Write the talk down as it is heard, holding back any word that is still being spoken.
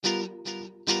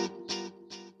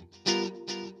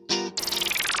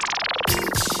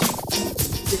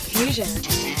Diffusion,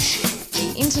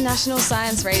 the international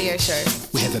science radio show.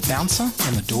 We have a bouncer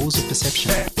on the doors of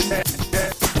perception.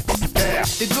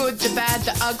 The good, the bad,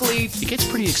 the ugly. It gets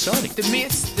pretty exciting. The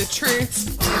myths, the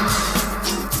truths.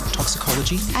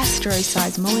 Toxicology.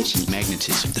 Astroseismology.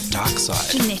 Magnetism. The dark side.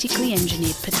 Genetically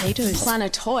engineered potatoes.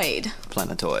 Planetoid.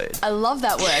 Planetoid. I love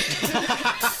that word.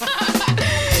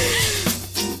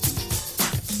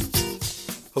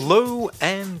 Hello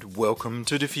and welcome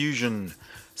to Diffusion.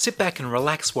 Sit back and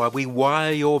relax while we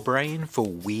wire your brain for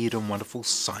weird and wonderful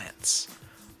science.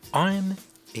 I'm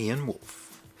Ian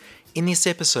Wolfe. In this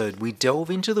episode, we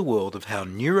delve into the world of how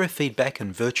neurofeedback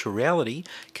and virtual reality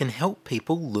can help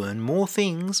people learn more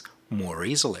things more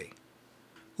easily.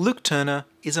 Luke Turner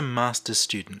is a master's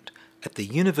student at the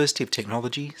University of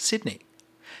Technology, Sydney.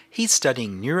 He's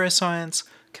studying neuroscience,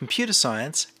 computer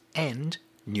science, and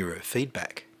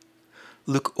neurofeedback.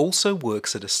 Luke also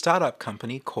works at a startup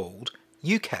company called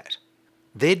UCAT.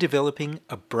 They're developing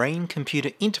a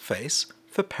brain-computer interface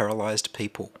for paralysed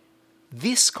people.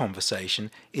 This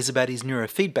conversation is about his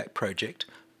neurofeedback project,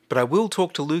 but I will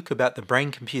talk to Luke about the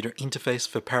brain-computer interface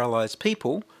for paralysed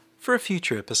people for a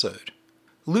future episode.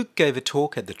 Luke gave a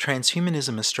talk at the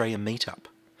Transhumanism Australia meetup.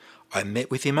 I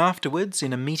met with him afterwards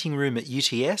in a meeting room at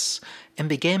UTS and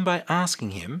began by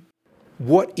asking him,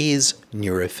 what is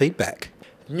neurofeedback?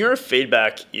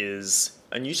 Neurofeedback is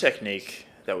a new technique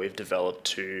that we've developed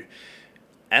to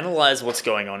analyze what's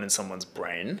going on in someone's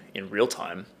brain in real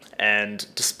time and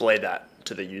display that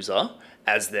to the user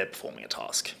as they're performing a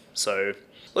task. So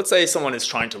let's say someone is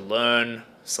trying to learn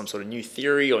some sort of new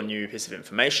theory or new piece of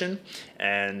information,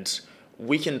 and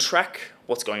we can track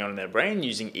what's going on in their brain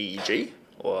using EEG,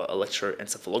 or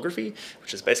electroencephalography,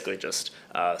 which is basically just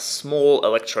small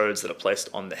electrodes that are placed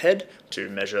on the head to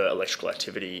measure electrical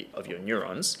activity of your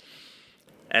neurons.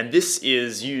 And this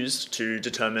is used to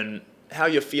determine how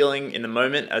you're feeling in the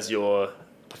moment as you're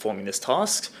performing this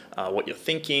task, what you're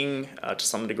thinking to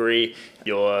some degree,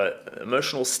 your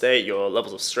emotional state, your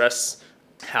levels of stress,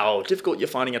 how difficult you're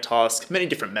finding a task, many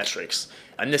different metrics.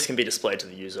 And this can be displayed to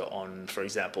the user on, for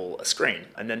example, a screen.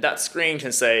 And then that screen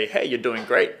can say, hey, you're doing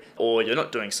great, or you're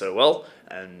not doing so well,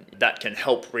 and that can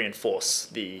help reinforce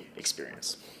the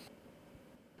experience.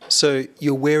 So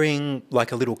you're wearing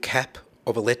like a little cap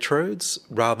of electrodes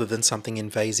rather than something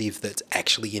invasive that's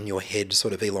actually in your head,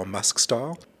 sort of Elon Musk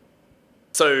style?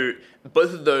 So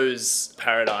both of those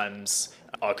paradigms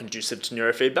are conducive to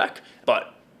neurofeedback,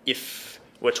 but if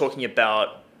we're talking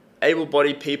about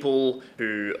able-bodied people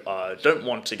who don't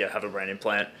want to have a brain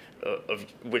implant, of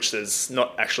which there's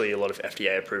not actually a lot of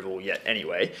FDA approval yet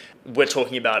anyway, we're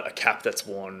talking about a cap that's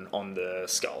worn on the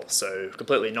skull. So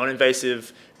completely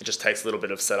non-invasive, it just takes a little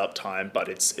bit of setup time, but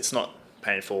it's not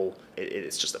painful.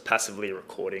 It's just a passively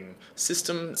recording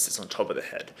system that sits on top of the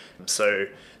head. So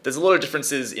there's a lot of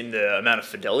differences in the amount of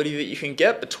fidelity that you can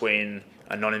get between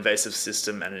a non-invasive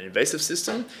system and an invasive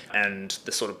system, and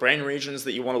the sort of brain regions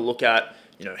that you want to look at.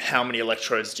 You know, how many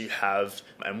electrodes do you have,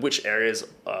 and which areas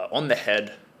on the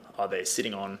head are they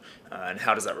sitting on, and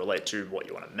how does that relate to what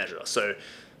you want to measure? So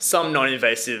some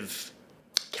non-invasive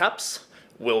caps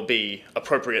will be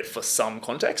appropriate for some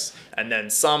contexts, and then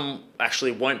some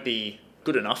actually won't be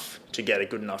good enough to get a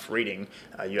good enough reading.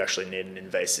 You actually need an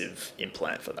invasive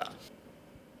implant for that.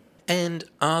 And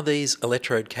are these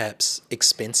electrode caps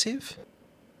expensive?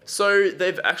 So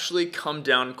they've actually come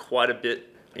down quite a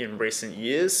bit in recent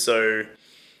years. So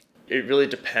it really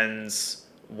depends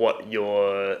what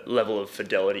your level of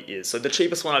fidelity is. So the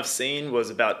cheapest one I've seen was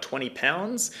about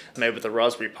 £20, made with a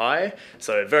Raspberry Pi.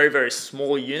 So a very, very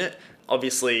small unit.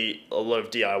 Obviously, a lot of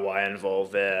DIY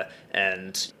involved there,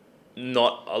 and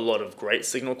not a lot of great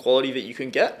signal quality that you can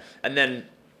get. And then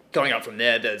going up from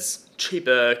there, there's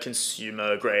cheaper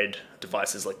consumer grade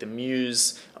devices like the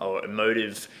Muse or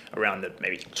Emotive around the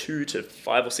maybe $200 to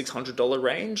 $500 or $600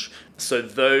 range. So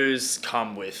those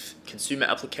come with consumer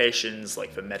applications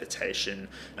like for meditation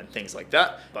and things like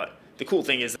that. But the cool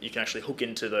thing is that you can actually hook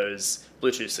into those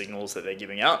Bluetooth signals that they're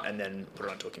giving out and then put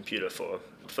it onto a computer for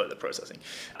further processing.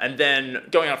 And then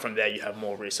going up from there, you have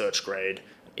more research grade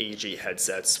EEG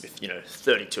headsets with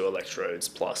 32 electrodes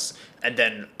plus. And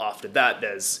then after that,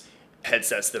 there's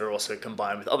headsets that are also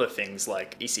combined with other things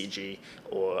like ECG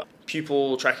or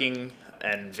pupil tracking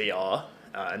and VR,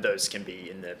 and those can be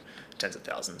in the tens of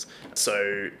thousands.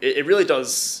 So it really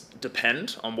does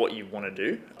depend on what you want to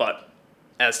do, but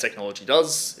as technology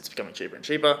does, it's becoming cheaper and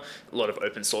cheaper. A lot of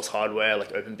open source hardware,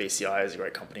 like OpenBCI is a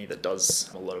great company that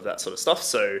does a lot of that sort of stuff.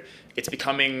 So it's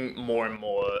becoming more and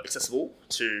more accessible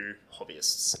to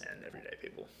hobbyists and everyday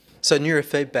people. So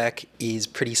neurofeedback is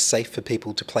pretty safe for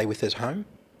people to play with at home?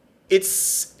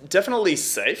 It's definitely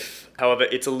safe. However,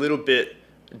 it's a little bit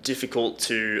difficult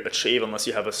to achieve unless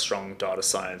you have a strong data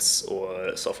science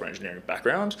or software engineering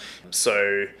background.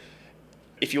 So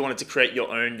if you wanted to create your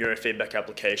own neurofeedback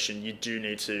application, you do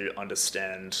need to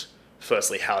understand,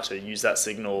 firstly, how to use that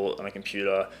signal on a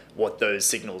computer, what those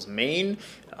signals mean,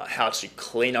 how to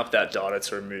clean up that data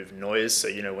to remove noise. So,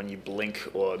 when you blink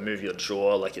or move your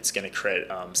jaw, like it's going to create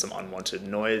some unwanted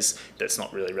noise that's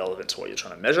not really relevant to what you're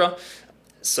trying to measure.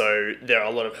 So there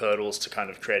are a lot of hurdles to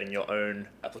kind of creating your own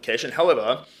application.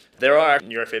 However, there are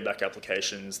neurofeedback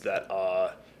applications that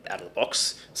are out of the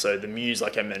box. So the Muse,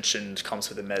 like I mentioned, comes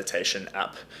with a meditation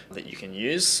app that you can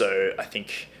use. So I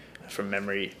think from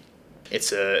memory,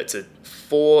 it's a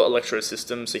 4 electrode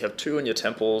system. So you have 2 on your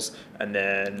temples and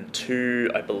then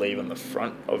 2, I believe, on the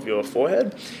front of your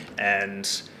forehead.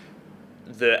 And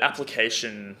the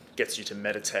application gets you to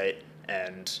meditate,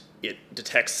 and it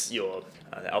detects the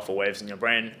alpha waves in your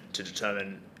brain to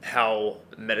determine how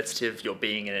meditative you're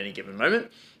being in any given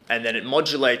moment. And then it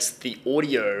modulates the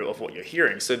audio of what you're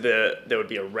hearing. So there would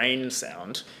be a rain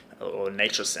sound or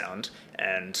nature sound,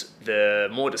 and the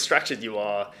more distracted you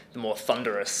are, the more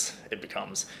thunderous it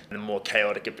becomes, and the more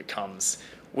chaotic it becomes,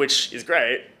 which is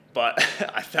great, but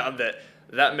I found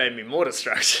that made me more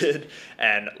distracted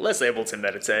and less able to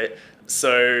meditate.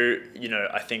 So,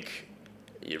 I think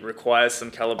it requires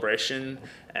some calibration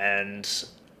and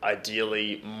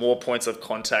ideally more points of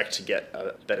contact to get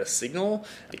a better signal,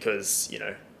 because,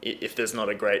 if there's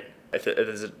if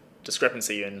there's a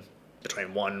discrepancy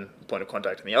between one point of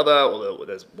contact and the other, or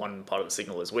there's one part of the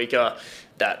signal is weaker,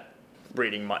 that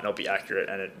reading might not be accurate,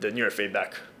 and the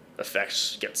neurofeedback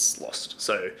effect gets lost.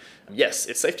 So yes,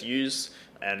 it's safe to use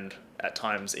and at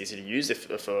times easy to use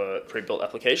for pre-built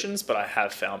applications, but I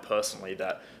have found personally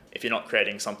that if you're not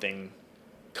creating something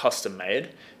custom made,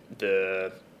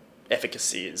 the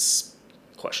efficacy is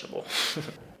questionable.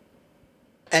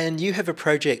 And you have a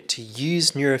project to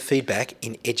use neurofeedback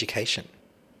in education.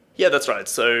 Yeah, that's right.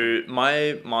 So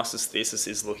my master's thesis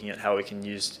is looking at how we can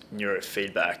use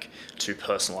neurofeedback to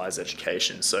personalize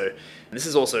education. So this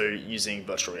is also using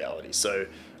virtual reality. So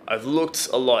I've looked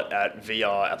a lot at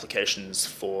VR applications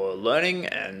for learning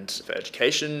and for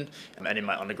education. And in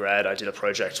my undergrad, I did a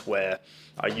project where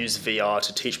I used VR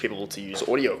to teach people to use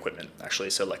audio equipment, actually.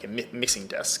 So like a mixing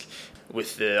desk,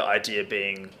 with the idea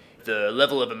being the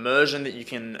level of immersion that you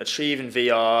can achieve in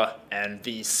VR and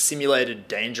the simulated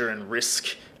danger and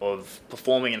risk of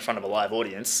performing in front of a live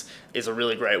audience is a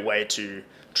really great way to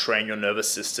train your nervous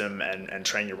system and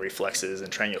train your reflexes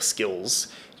and train your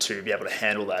skills to be able to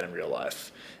handle that in real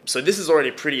life. So this is already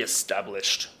a pretty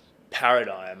established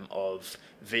paradigm of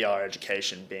VR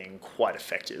education being quite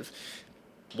effective.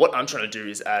 What I'm trying to do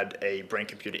is add a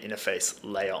brain-computer interface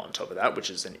layer on top of that, which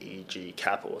is an EEG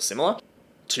cap or similar,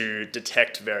 to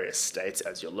detect various states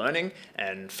as you're learning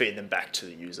and feed them back to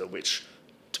the user, which,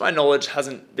 to my knowledge,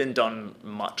 hasn't been done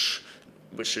much,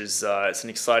 which is it's an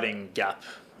exciting gap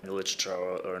in the literature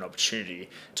or an opportunity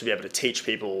to be able to teach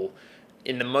people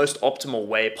in the most optimal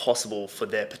way possible for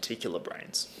their particular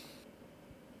brains.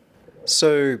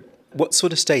 So what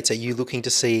sort of states are you looking to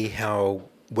see how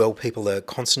well people are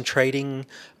concentrating,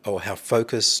 or how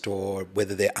focused, or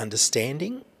whether they're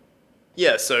understanding?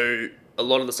 Yeah, so a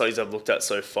lot of the studies I've looked at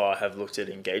so far have looked at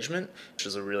engagement, which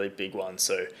is a really big one.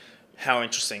 So how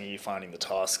interesting are you finding the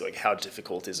task? Like, how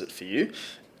difficult is it for you?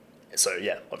 So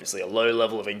yeah, obviously a low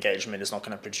level of engagement is not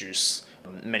going to produce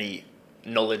many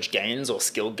knowledge gains or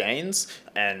skill gains.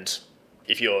 And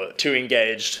if you're too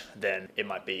engaged, then it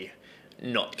might be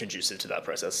not conducive to that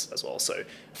process as well. So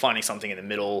finding something in the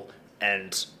middle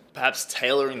and perhaps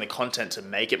tailoring the content to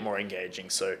make it more engaging.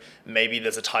 So maybe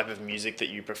there's a type of music that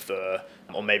you prefer,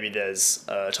 or maybe there's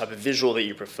a type of visual that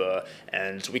you prefer,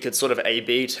 and we could sort of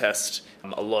A/B test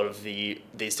a lot of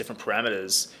these different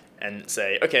parameters and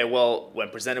say, okay, well, when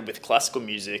presented with classical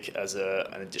music as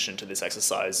an addition to this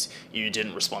exercise, you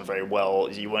didn't respond very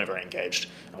well, you weren't very engaged.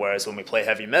 Whereas when we play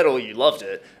heavy metal, you loved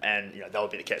it, and that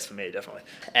would be the case for me, definitely.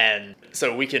 And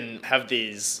so we can have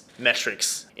these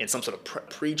metrics in some sort of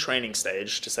pre-training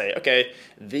stage to say, okay,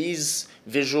 these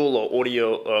visual or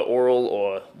audio or oral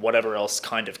or whatever else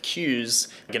kind of cues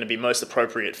are going to be most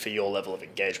appropriate for your level of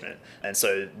engagement. And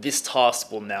so this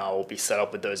task will now be set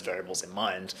up with those variables in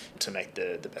mind to make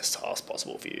the best task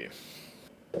possible for you.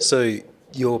 So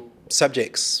your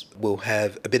subjects will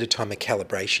have a bit of time of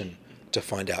calibration to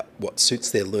find out what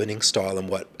suits their learning style and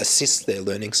what assists their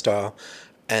learning style,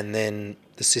 and then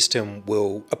the system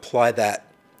will apply that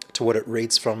to what it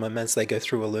reads from them as they go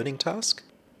through a learning task?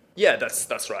 Yeah,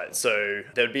 that's right. So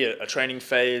there would be a training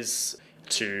phase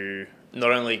to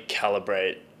not only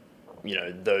calibrate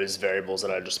those variables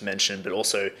that I just mentioned, but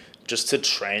also just to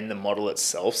train the model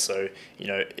itself. So,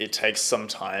 it takes some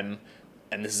time,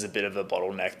 and this is a bit of a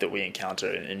bottleneck that we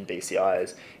encounter in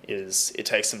BCIs, is it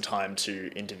takes some time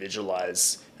to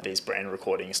individualize these brain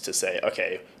recordings to say,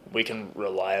 okay, we can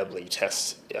reliably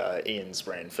test Ian's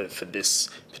brain for this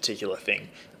particular thing.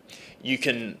 You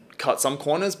can cut some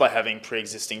corners by having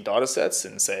pre-existing data sets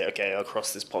and say, okay,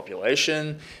 across this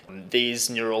population, these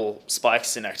neural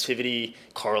spikes in activity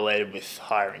correlated with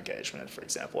higher engagement, for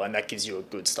example, and that gives you a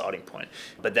good starting point.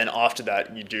 But then after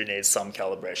that, you do need some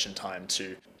calibration time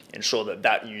to ensure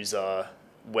that user,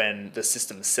 when the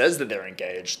system says that they're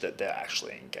engaged, that they're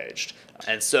actually engaged.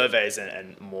 And surveys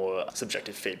and more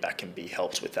subjective feedback can be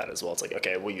helped with that as well. It's like,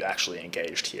 okay, were you actually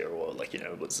engaged here? Or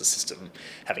was the system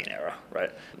having an error,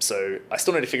 right? So I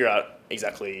still need to figure out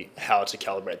exactly how to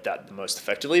calibrate that the most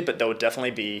effectively, but there would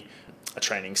definitely be a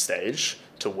training stage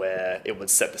to where it would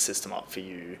set the system up for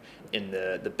you in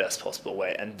the best possible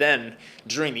way. And then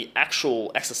during the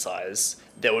actual exercise,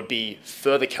 there would be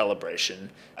further calibration.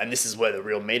 And this is where the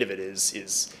real meat of it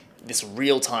is this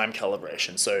real-time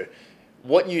calibration. So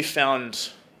what you found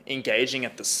engaging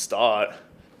at the start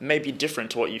may be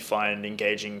different to what you find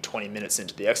engaging 20 minutes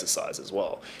into the exercise as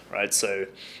well, right? So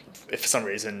if for some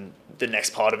reason the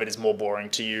next part of it is more boring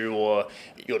to you, or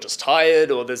you're just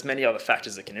tired, or there's many other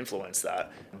factors that can influence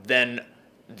that, then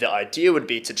the idea would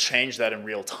be to change that in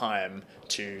real time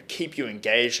to keep you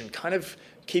engaged and kind of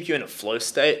keep you in a flow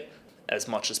state as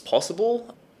much as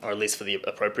possible, or at least for the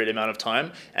appropriate amount of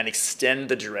time, and extend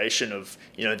the duration of,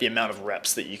 the amount of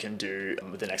reps that you can do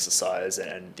with an exercise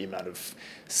and the amount of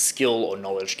skill or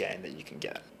knowledge gain that you can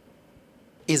get.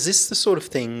 Is this the sort of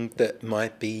thing that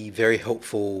might be very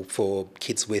helpful for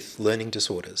kids with learning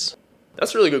disorders?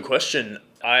 That's a really good question.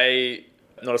 I'm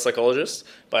not a psychologist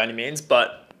by any means,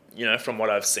 but from what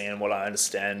I've seen and what I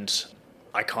understand,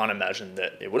 I can't imagine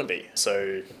that it wouldn't be.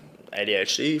 So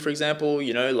ADHD, for example,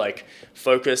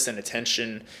 focus and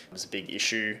attention is a big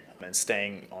issue, and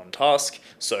staying on task.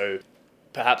 So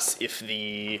perhaps if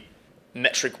the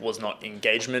metric was not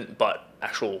engagement, but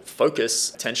actual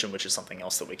focus, attention, which is something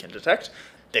else that we can detect,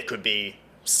 there could be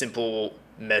simple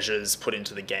measures put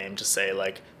into the game to say,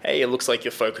 like, hey, it looks like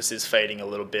your focus is fading a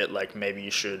little bit, like maybe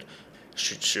you should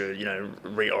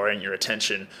reorient your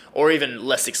attention, or even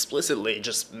less explicitly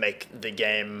just make the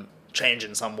game change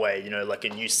in some way, like a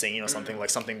new scene or something, like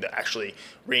something that actually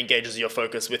re-engages your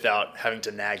focus without having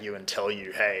to nag you and tell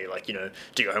you, hey,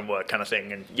 do your homework kind of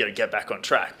thing, and get back on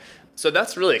track. So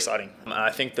that's really exciting. And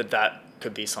I think that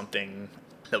could be something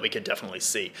that we could definitely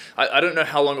see. I don't know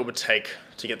how long it would take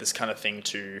to get this kind of thing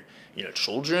to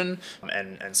children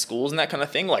and schools and that kind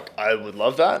of thing. Like, I would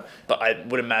love that, but I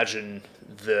would imagine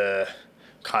the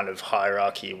kind of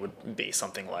hierarchy would be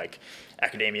something like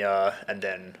academia, and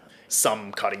then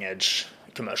some cutting edge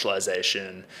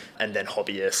commercialization, and then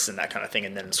hobbyists and that kind of thing,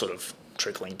 and then sort of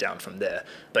trickling down from there.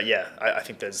 But yeah, I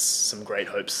think there's some great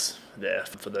hopes there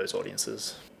for those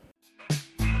audiences.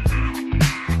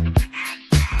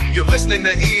 You're listening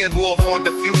to Ian Wolf on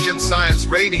Diffusion Science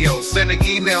Radio. Send an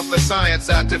email for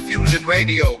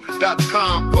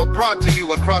science@diffusionradio.com, or brought to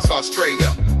you across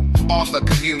Australia on the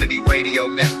Community Radio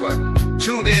Network.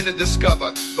 Tune in and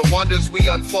discover the wonders we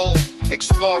unfold,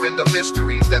 exploring the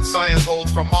mysteries that science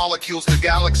holds from molecules to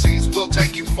galaxies. We'll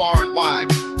take you far and wide.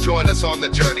 Join us on the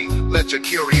journey. Let your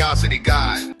curiosity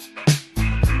guide.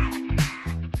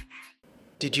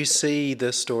 Did you see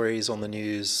the stories on the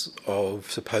news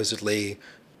of supposedly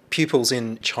pupils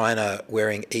in China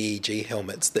wearing EEG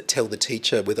helmets that tell the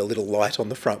teacher with a little light on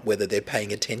the front whether they're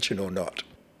paying attention or not?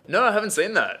 No, I haven't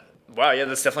seen that. Wow, yeah,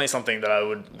 that's definitely something that I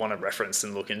would want to reference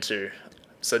and look into.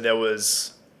 So there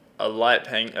was a light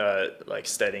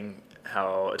stating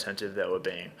how attentive they were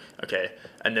being. Okay,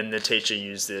 and then the teacher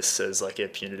used this as like a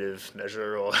punitive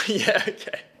measure, or yeah,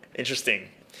 okay, interesting.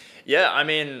 Yeah, I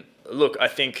mean, look, I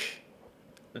think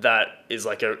that is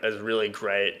like a really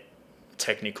great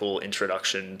technical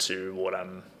introduction to what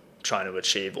I'm trying to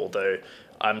achieve, although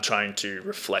I'm trying to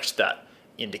reflect that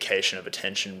indication of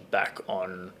attention back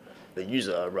on the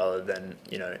user rather than,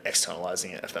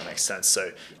 externalizing it, if that makes sense.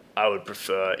 So I would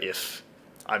prefer if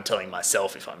I'm telling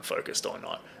myself if I'm focused or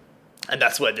not. And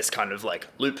that's where this kind of like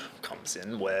loop comes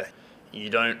in, where you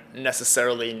don't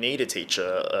necessarily need a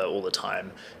teacher all the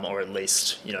time, or at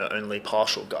least, only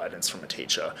partial guidance from a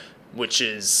teacher, which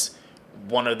is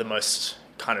one of the most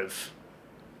kind of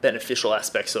beneficial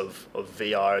aspects of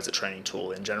VR as a training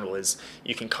tool in general. Is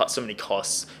you can cut so many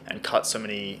costs and cut so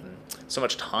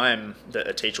much time that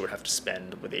a teacher would have to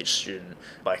spend with each student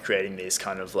by creating these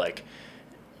kind of like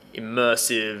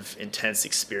immersive, intense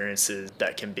experiences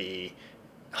that can be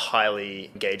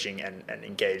highly engaging and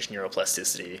engaged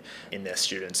neuroplasticity in their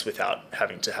students without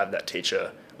having to have that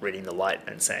teacher reading the light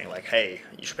and saying like, hey,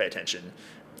 you should pay attention.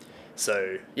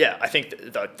 So yeah, I think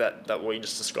that what you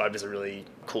just described is a really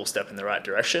cool step in the right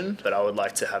direction, but I would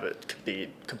like to have it be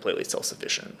completely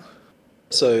self-sufficient.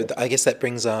 So I guess that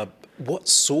brings up, what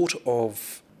sort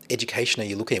of education are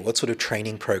you looking at? What sort of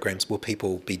training programs will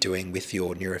people be doing with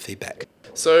your neurofeedback?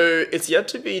 So it's yet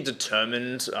to be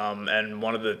determined, and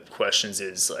one of the questions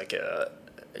is like,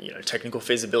 technical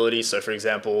feasibility. So for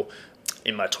example,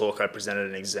 in my talk, I presented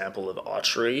an example of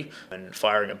archery and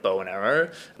firing a bow and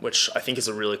arrow, which I think is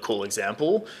a really cool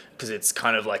example because it's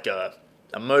kind of like a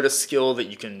motor skill that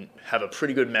you can have a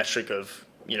pretty good metric of,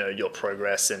 your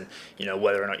progress and,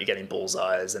 whether or not you're getting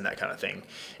bullseyes and that kind of thing.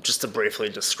 Just to briefly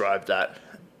describe that,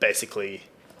 basically,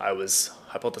 I was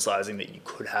hypothesizing that you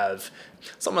could have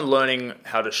someone learning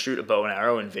how to shoot a bow and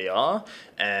arrow in VR,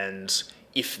 and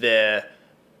if their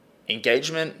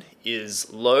engagement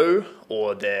is low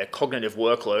or their cognitive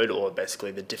workload, or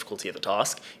basically the difficulty of the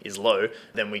task, is low,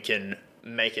 then we can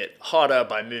make it harder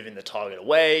by moving the target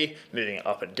away, moving it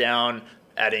up and down,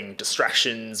 adding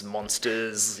distractions,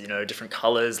 monsters, different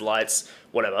colors, lights,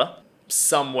 whatever.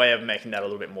 Some way of making that a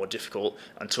little bit more difficult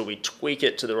until we tweak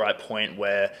it to the right point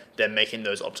where they're making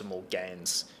those optimal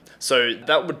gains. So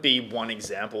that would be one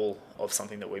example of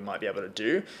something that we might be able to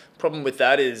do. Problem with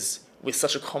that is, with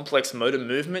such a complex motor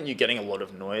movement, you're getting a lot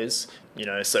of noise,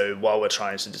 so while we're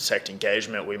trying to detect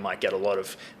engagement, we might get a lot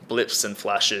of blips and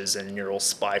flashes and neural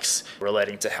spikes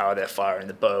relating to how they're firing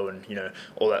the bow and,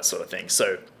 all that sort of thing.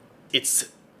 So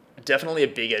it's definitely a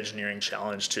big engineering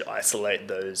challenge to isolate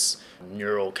those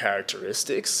neural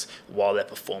characteristics while they're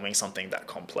performing something that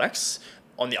complex.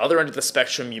 On the other end of the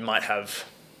spectrum, you might have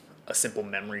a simple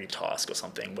memory task or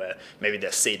something where maybe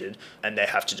they're seated and they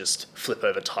have to just flip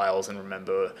over tiles and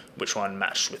remember which one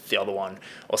matched with the other one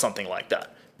or something like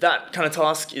that. That kind of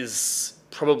task is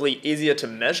probably easier to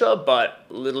measure, but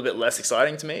a little bit less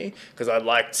exciting to me because I'd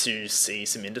like to see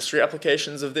some industry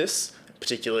applications of this,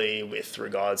 particularly with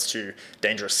regards to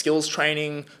dangerous skills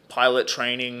training, pilot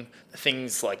training,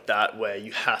 things like that, where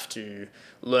you have to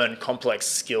learn complex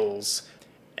skills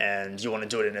and you want to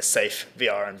do it in a safe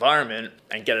VR environment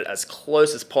and get it as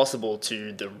close as possible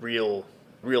to the real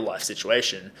life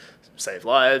situation. Save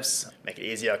lives, make it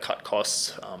easier, cut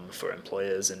costs for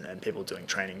employers and people doing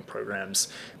training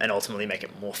programs, and ultimately make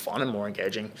it more fun and more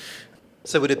engaging.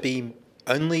 So would it be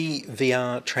only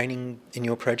VR training in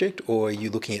your project, or are you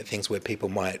looking at things where people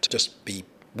might just be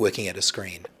working at a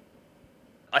screen?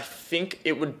 I think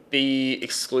it would be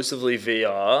exclusively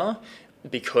VR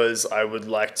because I would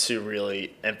like to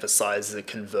really emphasize the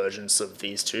convergence of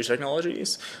these two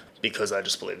technologies because I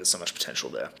just believe there's so much potential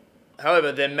there.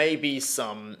 However, there may be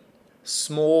some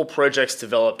small projects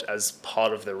developed as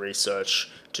part of the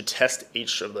research to test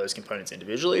each of those components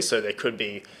individually. So there could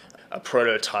be a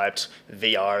prototyped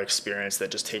VR experience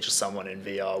that just teaches someone in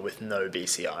VR with no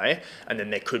BCI. And then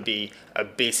there could be a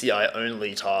BCI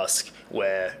only task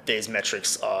where these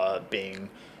metrics are being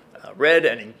read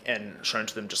and shown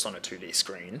to them just on a 2D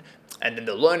screen. And then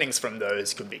the learnings from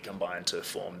those could be combined to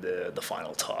form the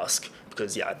final task.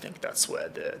 Because I think that's where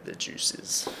the juice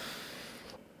is.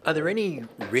 Are there any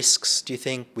risks, do you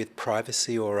think, with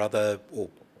privacy or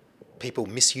people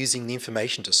misusing the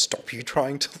information to stop you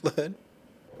trying to learn?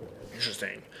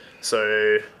 Interesting.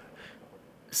 So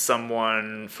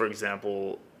someone, for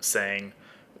example, saying,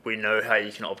 we know how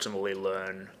you can optimally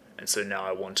learn, and so now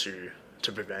I want to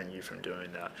prevent you from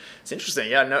doing that. It's interesting.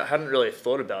 Yeah, I hadn't really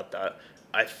thought about that.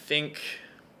 I think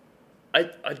I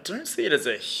don't see it as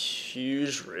a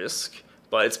huge risk,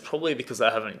 but it's probably because I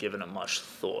haven't given it much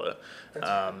thought.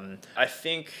 I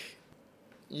think,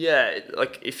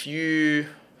 like if you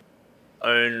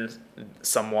own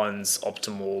someone's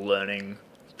optimal learning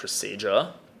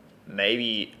procedure,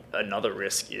 maybe another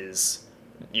risk is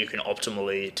you can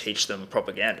optimally teach them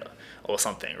propaganda or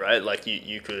something, right? Like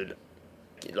you could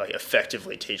like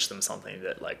effectively teach them something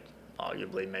that like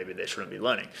arguably maybe they shouldn't be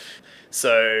learning.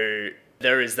 So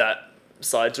there is that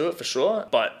side to it for sure,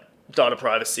 but data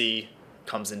privacy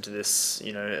comes into this,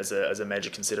 as a major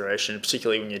consideration,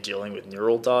 particularly when you're dealing with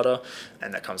neural data,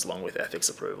 and that comes along with ethics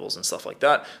approvals and stuff like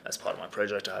that. As part of my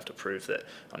project, I have to prove that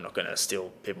I'm not going to steal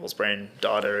people's brain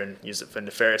data and use it for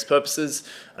nefarious purposes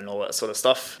and all that sort of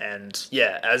stuff. And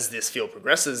as this field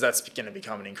progresses, that's going to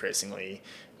become an increasingly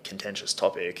contentious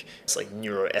topic. It's like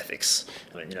neuroethics.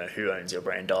 Who owns your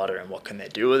brain data and what can they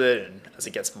do with it? And as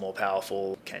it gets more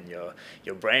powerful, can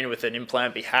your brain with an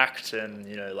implant be hacked?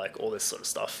 And like all this sort of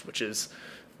stuff, which is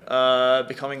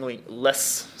becoming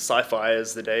less sci-fi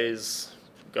as the days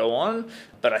go on,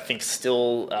 but I think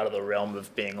still out of the realm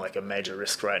of being like a major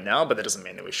risk right now, but that doesn't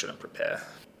mean that we shouldn't prepare.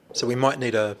 So we might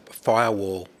need a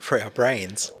firewall for our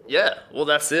brains. Yeah, well,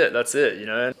 that's it, you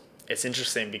know. It's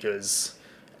interesting because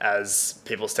as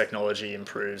people's technology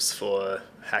improves for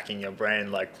hacking your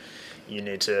brain, like you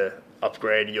need to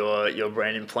upgrade your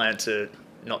brain implant to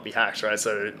not be hacked, right?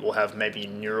 So we'll have maybe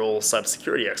neural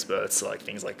cybersecurity experts, like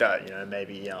things like that, you know,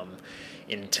 maybe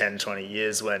in 10, 20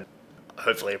 years when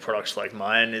hopefully a product like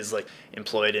mine is like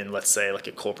employed in, let's say, like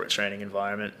a corporate training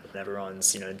environment and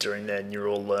everyone's, you know, doing their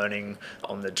neural learning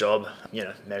on the job, you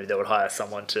know, maybe they would hire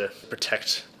someone to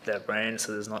protect their brain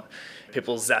so there's not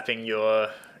people zapping your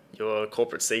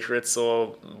corporate secrets or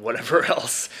whatever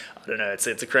else. I don't know, it's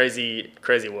a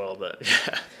crazy world, but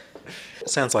yeah.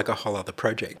 Sounds like a whole other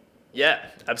project. Yeah,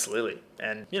 absolutely.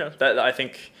 And, you know, that I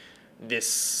think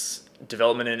this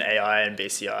development in AI and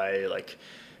BCI, like,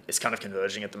 it's kind of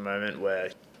converging at the moment where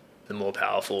the more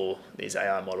powerful these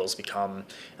AI models become,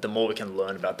 the more we can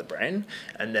learn about the brain.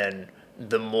 And then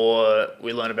the more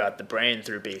we learn about the brain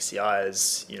through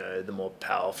BCIs, you know, the more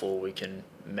powerful we can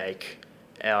make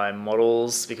AI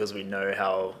models because we know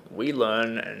how we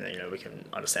learn and, you know, we can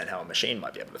understand how a machine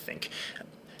might be able to think.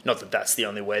 Not that that's the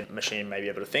only way the machine may be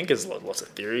able to think, there's lots of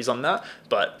theories on that,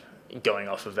 but going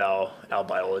off of our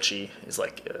biology is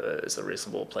like is a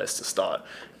reasonable place to start.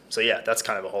 So yeah, that's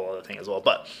kind of a whole other thing as well.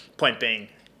 But point being,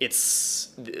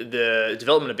 it's the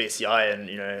development of BCI and,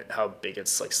 you know, how big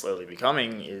it's like slowly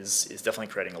becoming is definitely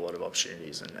creating a lot of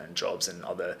opportunities and jobs in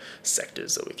other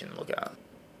sectors that we can look at.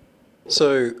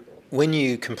 So when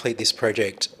you complete this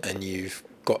project and you've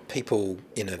got people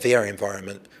in a VR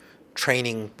environment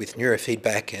training with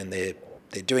neurofeedback and they're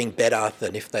doing better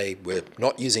than if they were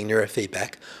not using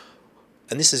neurofeedback,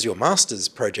 and this is your master's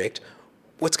project,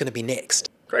 what's going to be next?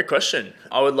 Great question.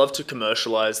 I would love to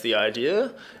commercialize the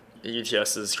idea.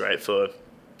 UTS is great for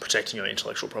protecting your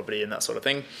intellectual property and that sort of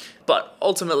thing. But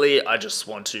ultimately, I just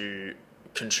want to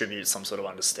contribute some sort of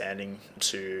understanding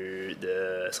to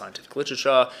the scientific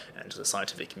literature and to the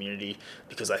scientific community,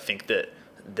 because I think that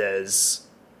there's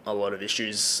a lot of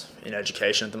issues in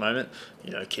education at the moment.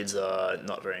 You know, kids are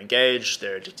not very engaged.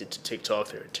 They're addicted to TikTok.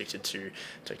 They're addicted to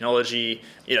technology.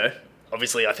 You know,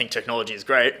 obviously I think technology is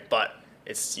great, but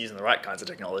it's using the right kinds of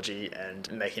technology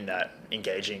and making that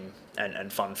engaging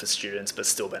and fun for students, but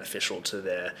still beneficial to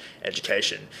their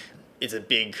education. It's a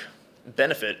big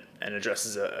benefit and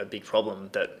addresses a big problem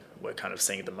that we're kind of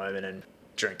seeing at the moment. And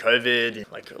during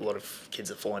COVID, like a lot of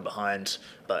kids are falling behind.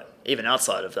 But even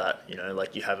outside of that, you know,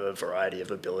 like you have a variety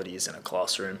of abilities in a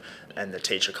classroom and the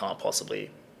teacher can't possibly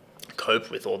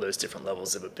cope with all those different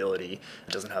levels of ability.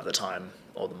 It doesn't have the time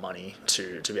or the money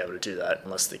to be able to do that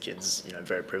unless the kid's, you know,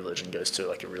 very privileged and goes to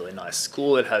like a really nice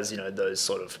school that has, you know, those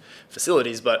sort of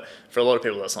facilities. But for a lot of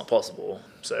people, that's not possible.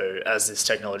 So as this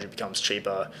technology becomes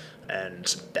cheaper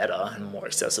and better and more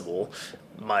accessible,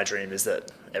 my dream is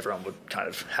that everyone would kind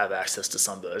of have access to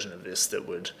some version of this that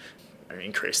would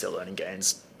increase their learning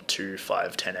gains to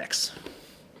 5, 10x.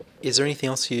 Is there anything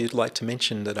else you'd like to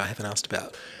mention that I haven't asked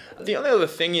about? The only other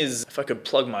thing is if I could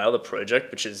plug my other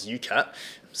project, which is UCAT.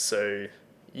 So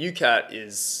UCAT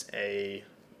is a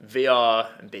VR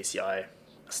and BCI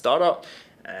startup,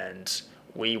 and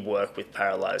we work with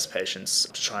paralyzed patients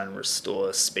to try and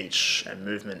restore speech and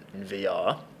movement in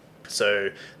VR. So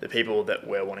the people that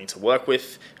we're wanting to work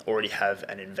with already have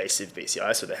an invasive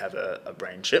BCI, so they have a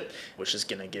brain chip, which is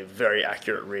going to give very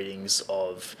accurate readings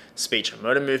of speech and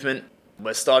motor movement.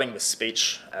 We're starting with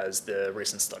speech, as the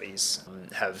recent studies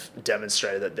have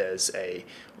demonstrated that there's a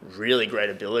really great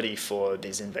ability for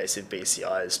these invasive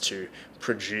BCIs to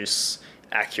produce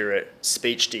accurate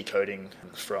speech decoding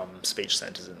from speech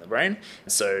centers in the brain.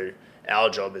 So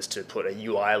our job is to put a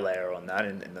UI layer on that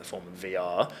in the form of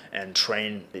VR and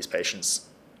train these patients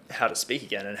how to speak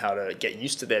again and how to get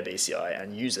used to their BCI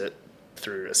and use it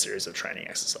through a series of training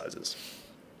exercises.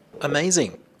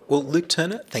 Amazing. Well, Luke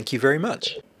Turner, thank you very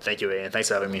much. Thank you, Ian. Thanks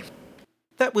for having me.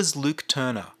 That was Luke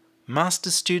Turner,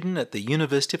 Master's student at the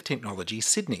University of Technology,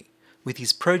 Sydney, with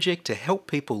his project to help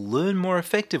people learn more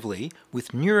effectively with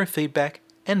neurofeedback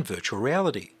and virtual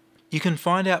reality. You can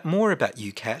find out more about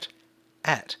UCAT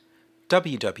at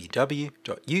www.ucat.app.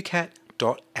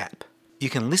 You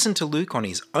can listen to Luke on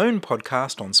his own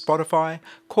podcast on Spotify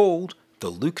called The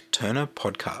Luke Turner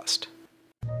Podcast.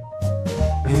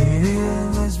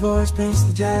 His voice paints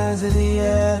the jazz in the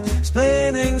air,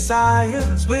 explaining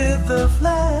science with a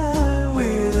flair.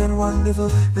 Weird and wonderful,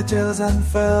 the tales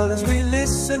unfurled as we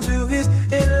listen to his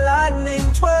enlightening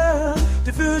twirl.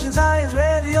 Diffusion Science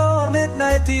Radio,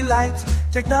 midnight delight,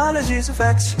 technology's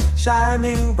effects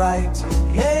shining bright.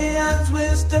 Aeon's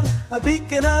wisdom, a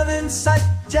beacon of insight.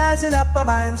 jazzing up our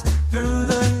minds through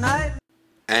the night.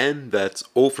 And that's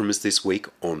all from us this week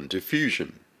on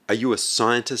Diffusion. Are you a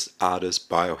scientist, artist,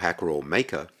 biohacker, or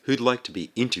maker who'd like to be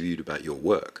interviewed about your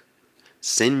work?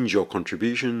 Send your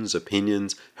contributions,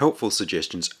 opinions, helpful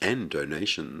suggestions, and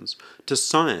donations to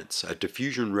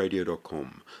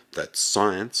science@diffusionradio.com. That's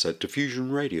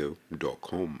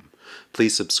science@diffusionradio.com.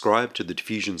 Please subscribe to the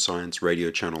Diffusion Science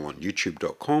Radio channel on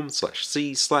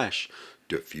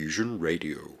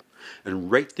youtube.com/c/diffusionradio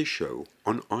and rate the show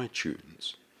on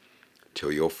iTunes.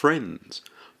 Tell your friends.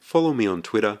 Follow me on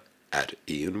Twitter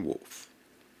 @IanWolf.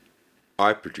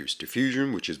 I produce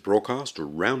Diffusion, which is broadcast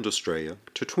around Australia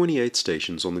to 28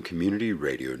 stations on the Community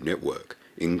Radio Network,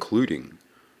 including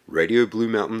Radio Blue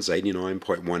Mountains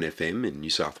 89.1 FM in New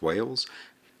South Wales,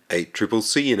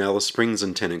 8CCC in Alice Springs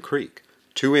and Tennant Creek,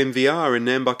 2 MVR in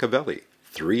Nambucca Valley,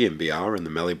 3 MBR in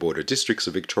the Mallee Border districts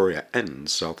of Victoria and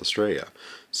South Australia,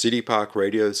 City Park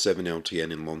Radio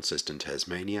 7LTN in Launceston,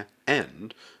 Tasmania,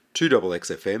 and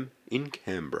 2XXFM in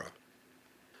Canberra.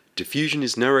 Diffusion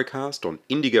is narrowcast on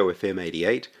Indigo FM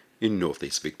 88 in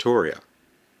northeast Victoria.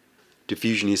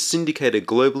 Diffusion is syndicated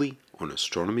globally on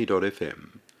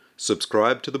astronomy.fm.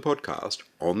 Subscribe to the podcast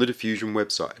on the Diffusion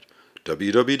website,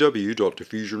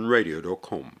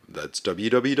 www.diffusionradio.com. That's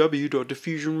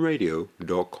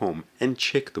www.diffusionradio.com, and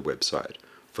check the website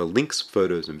for links,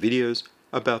 photos, and videos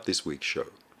about this week's show.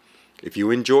 If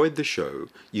you enjoyed the show,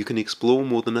 you can explore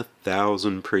more than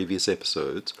 1,000 previous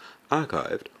episodes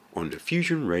archived on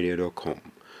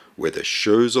diffusionradio.com, where the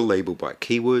shows are labeled by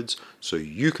keywords so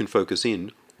you can focus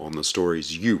in on the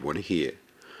stories you want to hear.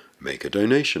 Make a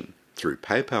donation through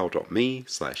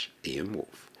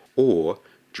paypal.me/IanWolf, or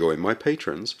join my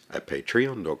patrons at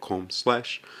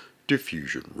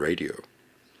patreon.com/diffusionradio.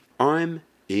 I'm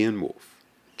Ian Wolf.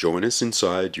 Join us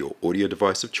inside your audio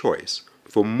device of choice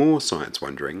for more science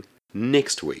wondering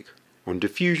next week on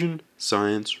Diffusion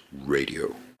Science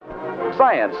Radio.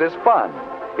 Science is fun.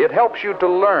 It helps you to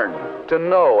learn, to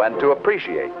know, and to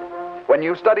appreciate. When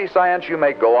you study science, you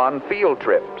may go on field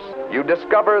trips. You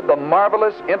discover the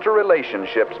marvelous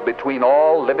interrelationships between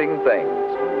all living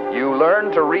things. You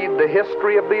learn to read the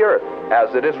history of the Earth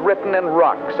as it is written in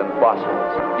rocks and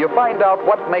fossils. You find out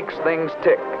what makes things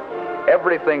tick,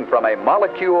 everything from a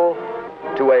molecule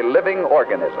to a living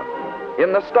organism.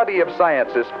 In the study of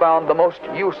science is found the most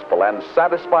useful and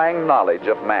satisfying knowledge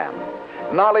of man.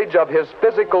 Knowledge of his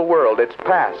physical world, its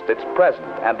past, its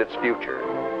present, and its future.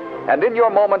 And in your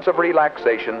moments of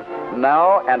relaxation,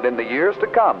 now and in the years to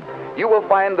come, you will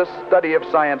find the study of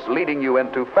science leading you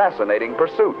into fascinating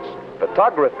pursuits: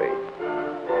 photography,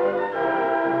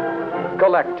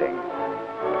 collecting.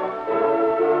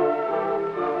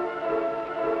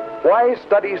 Why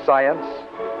study science?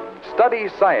 Study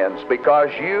science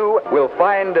because you will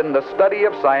find in the study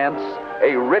of science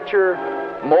a richer,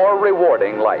 more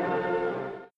rewarding life.